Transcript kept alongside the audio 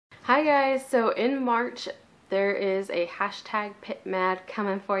Hi guys, so in March there is a hashtag PitMad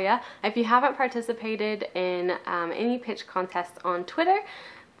coming for you. If you haven't participated in any pitch contests on Twitter,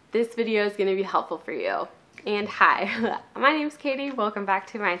 this video is going to be helpful for you. And hi, my name is Katie. Welcome back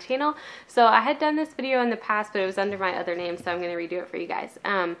to my channel. So I had done this video in the past, but it was under my other name, so I'm going to redo it for you guys.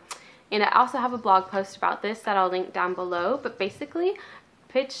 And I also have a blog post about this that I'll link down below. But basically,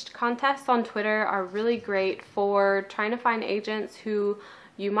 pitched contests on Twitter are really great for trying to find agents who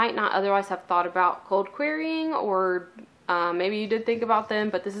you might not otherwise have thought about cold querying, or maybe you did think about them,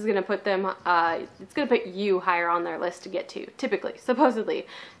 but this is going to put them, it's going to put you higher on their list to get to, typically, supposedly.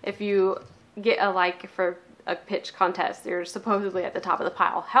 If you get a like for a pitch contest, you're supposedly at the top of the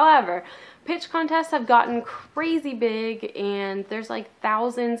pile. However, pitch contests have gotten crazy big, and there's like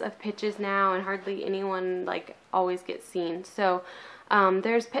thousands of pitches now, and hardly anyone like always gets seen. So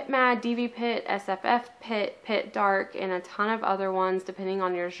there's PitMad, DV Pit, SFF Pit, Pit Dark, and a ton of other ones depending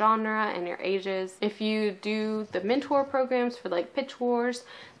on your genre and your ages. If you do the mentor programs for like Pitch Wars,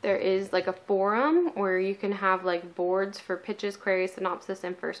 there is like a forum where you can have like boards for pitches, queries, synopsis,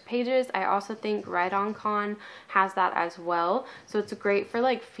 and first pages. I also think Right On Con has that as well. So it's great for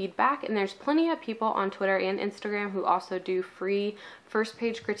like feedback, and there's plenty of people on Twitter and Instagram who also do free first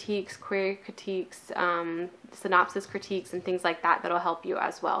page critiques, query critiques, synopsis critiques, and things like that that'll help you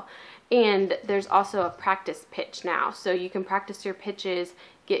as well. And there's also a practice pitch now, so you can practice your pitches,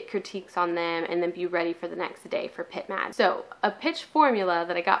 get critiques on them, and then be ready for the next day for PitMad. So a pitch formula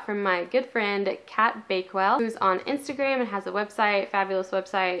that I got from my good friend Kat Bakewell, who's on Instagram and has a website, fabulous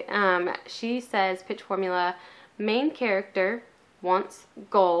website. She says pitch formula: main character wants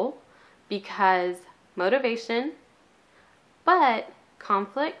goal because motivation, but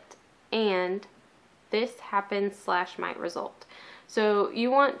conflict, and this happens / might result. So you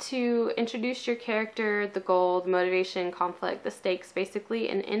want to introduce your character, the goal, the motivation, conflict, the stakes, basically,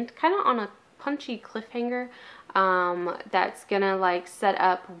 and end kind of on a punchy cliffhanger that's gonna like set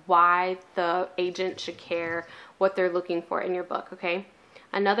up why the agent should care, what they're looking for in your book, okay?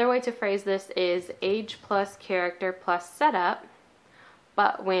 Another way to phrase this is age plus character plus setup,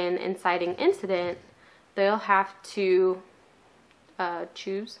 but when inciting incident, they'll have to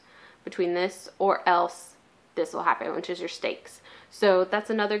choose between this or else this will happen, which is your stakes. So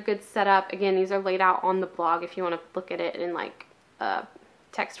that's another good setup. Again, these are laid out on the blog if you want to look at it in like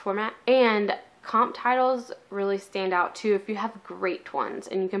text format. And comp titles really stand out too if you have great ones,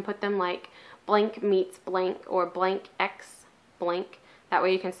 and you can put them like blank meets blank or blank x blank. That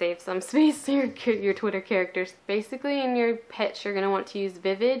way you can save some space to your Twitter characters. Basically, in your pitch, you're going to want to use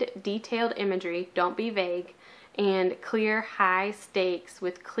vivid, detailed imagery, don't be vague, and clear, high stakes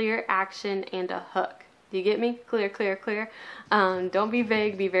with clear action and a hook. Do you get me? Clear, clear, clear. Don't be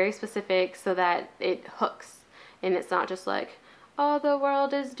vague, be very specific so that it hooks, and it's not just like, oh, the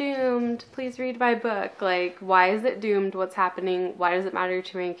world is doomed, please read my book. Like, why is it doomed? What's happening? Why does it matter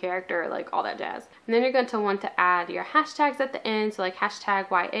to your main character? Like, all that jazz. And then you're going to want to add your hashtags at the end, so like hashtag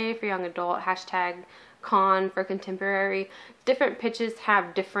YA for young adult, hashtag con for contemporary. Different pitches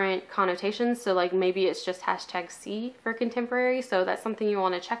have different connotations, so like maybe it's just hashtag C for contemporary, so that's something you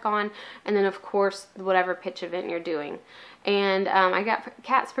want to check on. And then of course whatever pitch event you're doing. And I got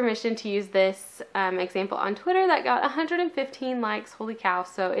Kat's permission to use this example on Twitter that got 115 likes. Holy cow.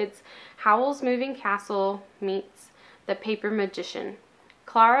 So it's Howl's Moving Castle meets the Paper Magician.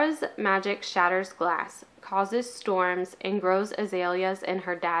 Clara's magic shatters glass, causes storms, and grows azaleas in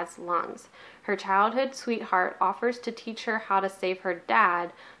her dad's lungs. Her childhood sweetheart offers to teach her how to save her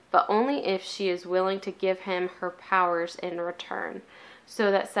dad, but only if she is willing to give him her powers in return.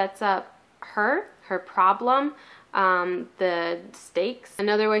 So that sets up her problem, the stakes.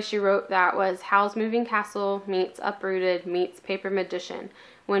 Another way she wrote that was Howl's Moving Castle meets Uprooted meets Paper Magician.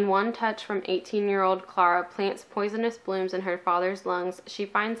 When one touch from 18-year-old Clara plants poisonous blooms in her father's lungs, she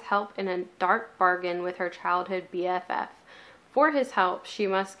finds help in a dark bargain with her childhood BFF. For his help, she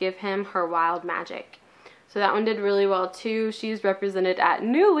must give him her wild magic. So that one did really well too. She's represented at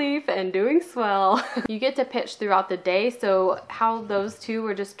New Leaf and doing swell. You get to pitch throughout the day, so how those two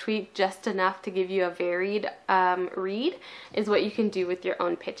were just tweaked just enough to give you a varied read is what you can do with your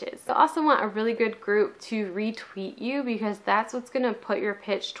own pitches. You also want a really good group to retweet you, because that's what's going to put your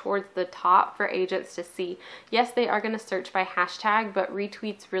pitch towards the top for agents to see. Yes, they are going to search by hashtag, but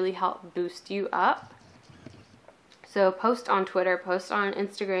retweets really help boost you up. So post on Twitter, post on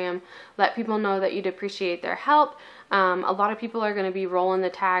Instagram, let people know that you'd appreciate their help. A lot of people are going to be rolling the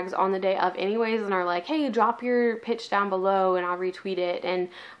tags on the day of anyways, and are like, hey, drop your pitch down below and I'll retweet it. And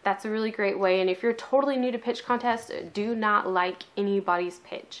that's a really great way. And if you're totally new to pitch contests, do not like anybody's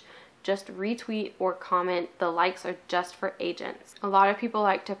pitch. just retweet or comment. The likes are just for agents. A lot of people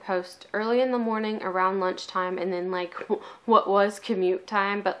like to post early in the morning around lunchtime and then like what was commute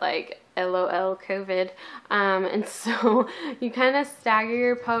time, but like LOL COVID. And so you kind of stagger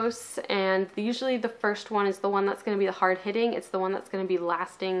your posts, and usually the first one is the one that's going to be the hard hitting. It's the one that's going to be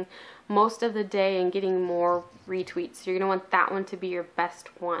lasting most of the day and getting more retweets. So you're going to want that one to be your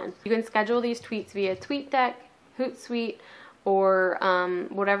best one. You can schedule these tweets via TweetDeck, Hootsuite, or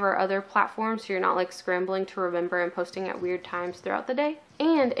whatever other platform, so you're not like scrambling to remember and posting at weird times throughout the day.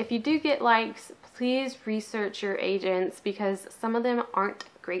 And if you do get likes, please research your agents, because some of them aren't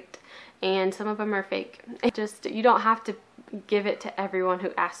great and some of them are fake. You don't have to give it to everyone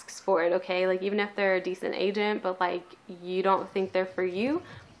who asks for it, okay? Like, even if they're a decent agent but like you don't think they're for you,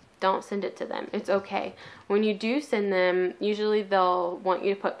 don't send it to them. It's okay. When you do send them, usually they'll want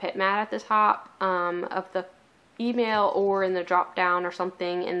you to put PitMad at the top of the email or in the drop down or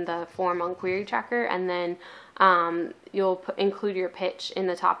something in the form on Query Tracker, and then you'll include your pitch in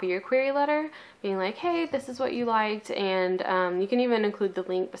the top of your query letter, being like, hey, this is what you liked, and you can even include the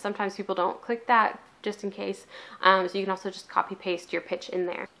link, but sometimes people don't click that, just in case. So you can also just copy paste your pitch in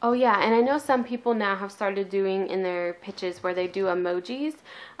there. Oh yeah, and I know some people now have started doing in their pitches where they do emojis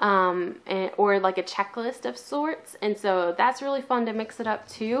or like a checklist of sorts, and so that's really fun to mix it up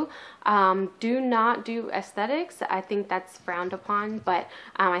too. Do not do aesthetics. I think that's frowned upon, but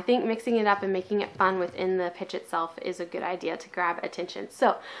I think mixing it up and making it fun within the pitch itself is a good idea to grab attention.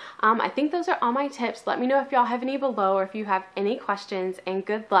 So I think those are all my tips. Let me know if y'all have any below, or if you have any questions, and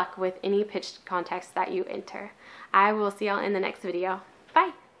good luck with any pitch context that you enter. I will see y'all in the next video.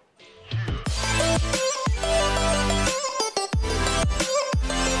 Bye!